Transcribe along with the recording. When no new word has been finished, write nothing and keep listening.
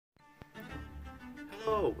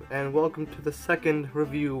Hello, and welcome to the second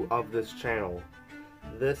review of this channel.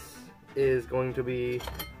 This is going to be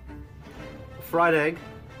a fried egg.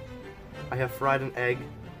 I have fried an egg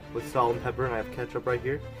with salt and pepper, and I have ketchup right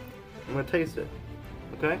here. I'm going to taste it,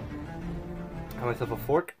 okay? I have myself a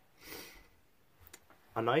fork,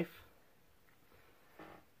 a knife.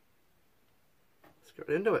 Let's get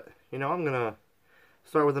right into it. I'm going to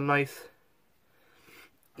start with a nice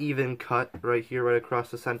even cut right here, right across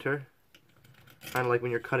the center. Kind of like when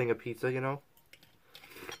you're cutting a pizza, I'm going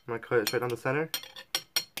to cut it straight down the center.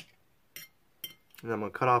 And then I'm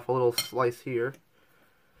going to cut off a little slice here.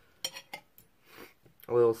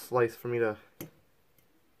 A little slice for me to...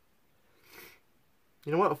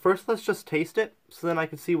 You know what? First, let's just taste it, so then I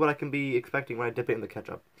can see what I can be expecting when I dip it in the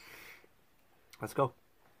ketchup. Let's go.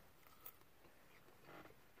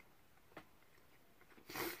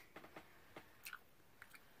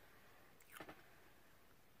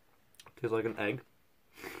 Tastes like an egg.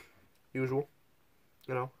 Usual.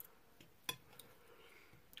 Now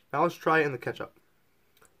let's try it in the ketchup.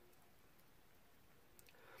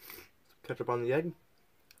 Ketchup on the egg.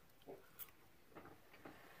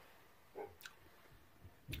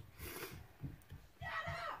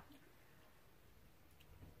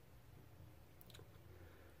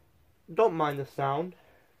 Don't mind the sound.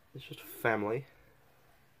 It's just family.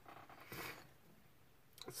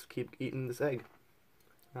 Let's keep eating this egg.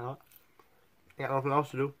 Now, I got nothing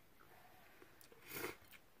else to do.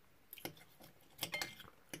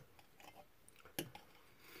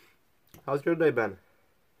 How's your day been?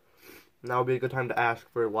 Now would be a good time to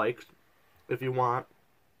ask for likes, if you want,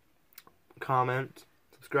 comment,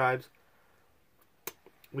 subscribes.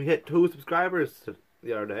 We hit 2 subscribers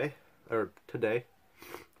the other day, or today.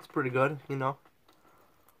 It's pretty good,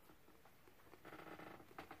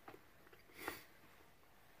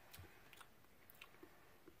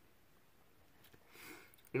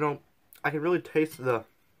 I can really taste the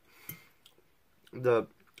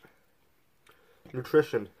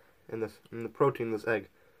nutrition in the protein in this egg.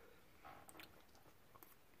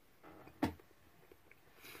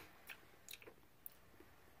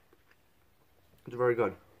 It's very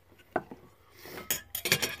good.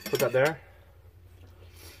 Put that there.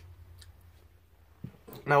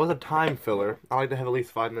 Now, with a time filler, I like to have at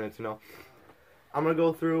least 5 minutes, I'm gonna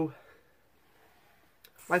go through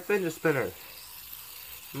my fidget spinner.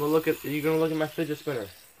 You're gonna look at my fidget spinner.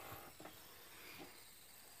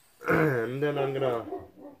 And then I'm gonna...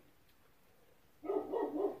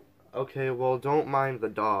 Okay, well, don't mind the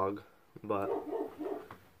dog, but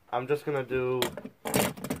I'm just gonna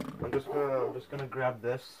grab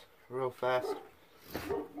this real fast.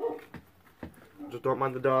 Just don't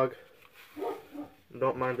mind the dog.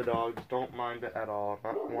 Don't mind the dog. Just don't mind it at all.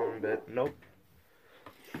 Not one bit. Nope.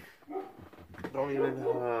 Don't even,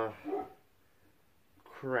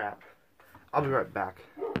 crap. I'll be right back.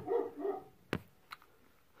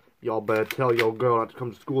 Y'all better tell your girl not to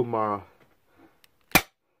come to school tomorrow.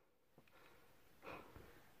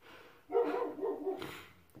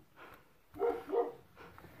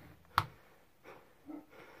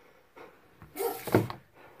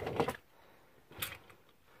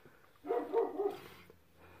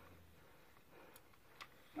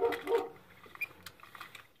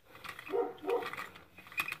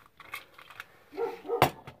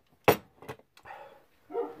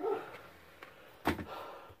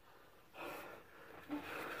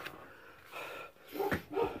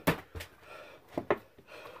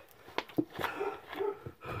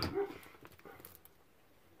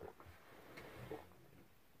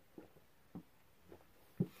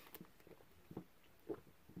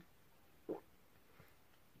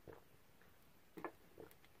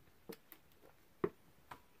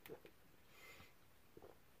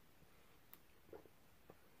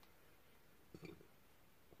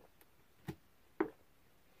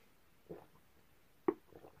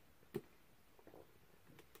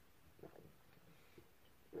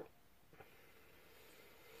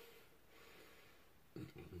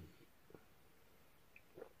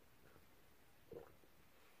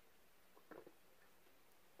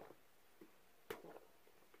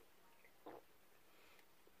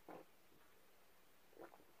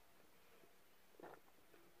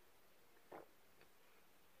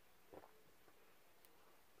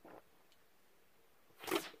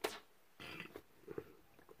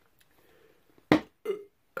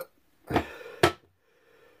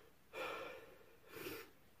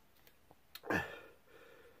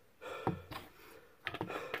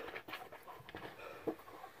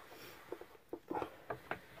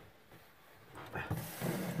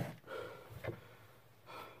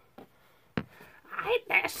 Hey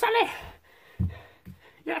there, Sully.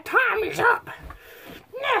 Your time is up.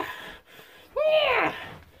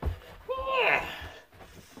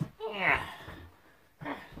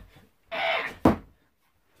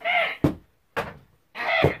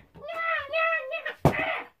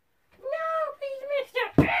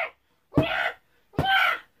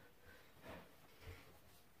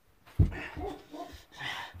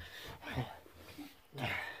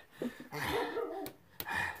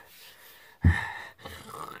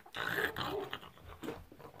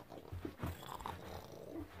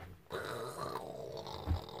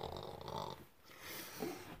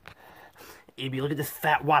 EB, look at this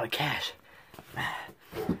fat wad of cash.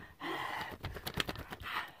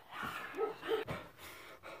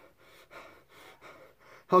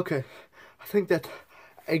 Okay, I think that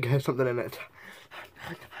egg has something in it.